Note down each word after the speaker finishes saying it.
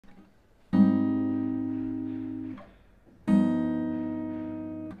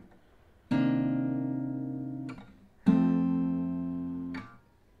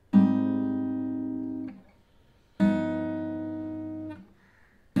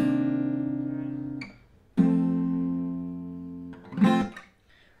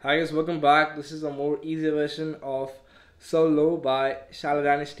Hi guys, welcome back. This is a more easier version of Solo by Shiloh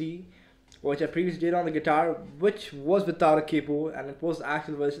Dynasty, which I previously did on the guitar, which was without a capo, and it was the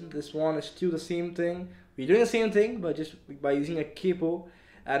actual version. This one is still the same thing. We're doing the same thing, but just by using a capo.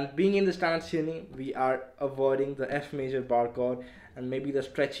 And being in the standard tuning, we are avoiding the F major bar chord and maybe the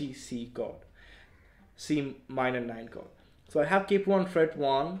stretchy C chord, C minor 9 chord. So I have capo on fret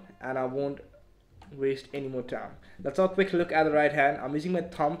 1, and I won't waste any more time. Let's have a quick look at the right hand. I'm using my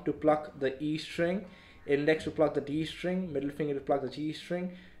thumb to pluck the E string, index to pluck the D string, middle finger to pluck the G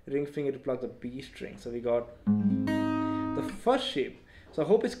string, ring finger to pluck the B string. So we got the first shape. So I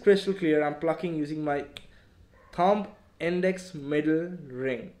hope it's crystal clear. I'm plucking using my thumb, index, middle,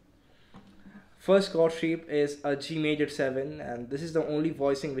 ring. First chord shape is a G major 7, and this is the only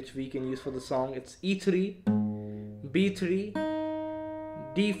voicing which we can use for the song. It's E3, B3,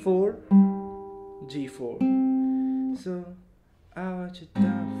 D4, G4. So, I want you die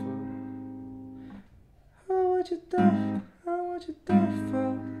for, I want you die for, I want you die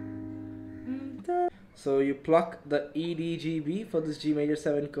for. So you pluck the E, D, G, B for this G major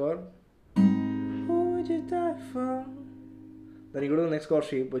 7 chord. Who would you die for? Then you go to the next chord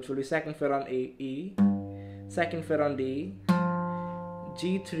shape, which will be second fret on A, E, second fret on D,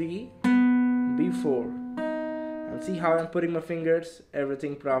 G3, B4. And see how I'm putting my fingers,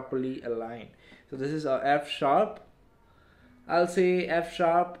 everything properly aligned. So this is a F sharp. I'll say F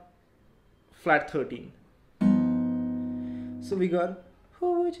sharp, flat 13. So we got,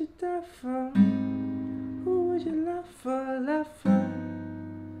 who would you die for? Who would you laugh for? Laugh for?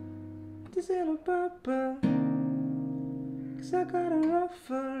 This ain't a papa, 'cause I got a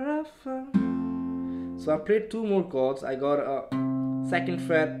rougher. So I played two more chords. I got a second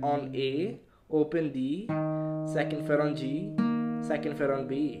fret on A, open D, second fret on G, second fret on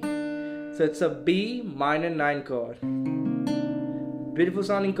B. So it's a B minor 9 chord. Beautiful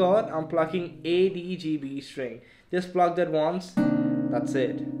sounding chord. I'm plucking A, D, G, B string. Just pluck that once. That's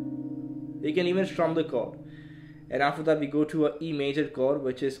it. You can even strum the chord. And after that we go to a E major chord,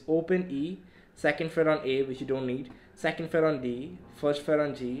 which is open E, second fret on A, which you don't need, second fret on D, first fret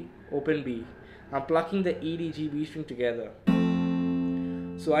on G, open B. I'm plucking the E, D, G, B string together.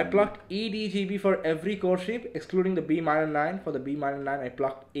 So I plucked E, D, G, B for every chord shape, excluding the B minor 9. For the B minor 9, I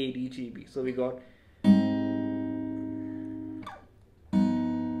plucked A, D, G, B. So we got.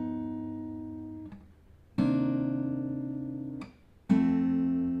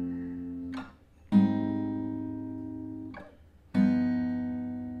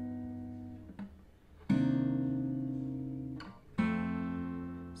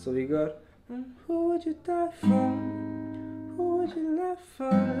 So we got. Who would you die for? Who would you laugh for,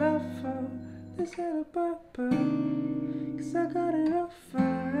 laugh for? This ain't a papa, 'cause I got it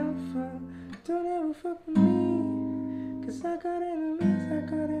rougher. Don't ever fuck with me, 'cause I got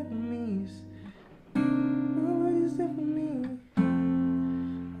enemies. Nobody's there for me.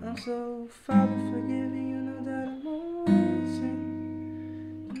 I'm so Father, forgive me, you know that I'm always in.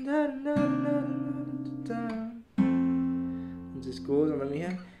 It just goes on, let me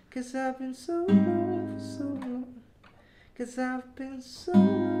hear. 'Cause I've been so long for so long. 'Cause I've been so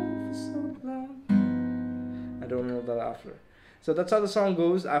long for so long. I don't know that after. So that's how the song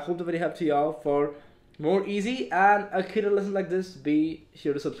goes. I hope the video helped you out. For more easy and a kidder lesson like this, be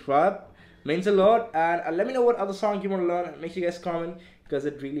sure to subscribe. Means a lot. And let me know what other song you want to learn. Make sure you guys comment, because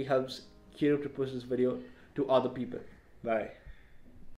it really helps Kiddo to push this video to other people. Bye.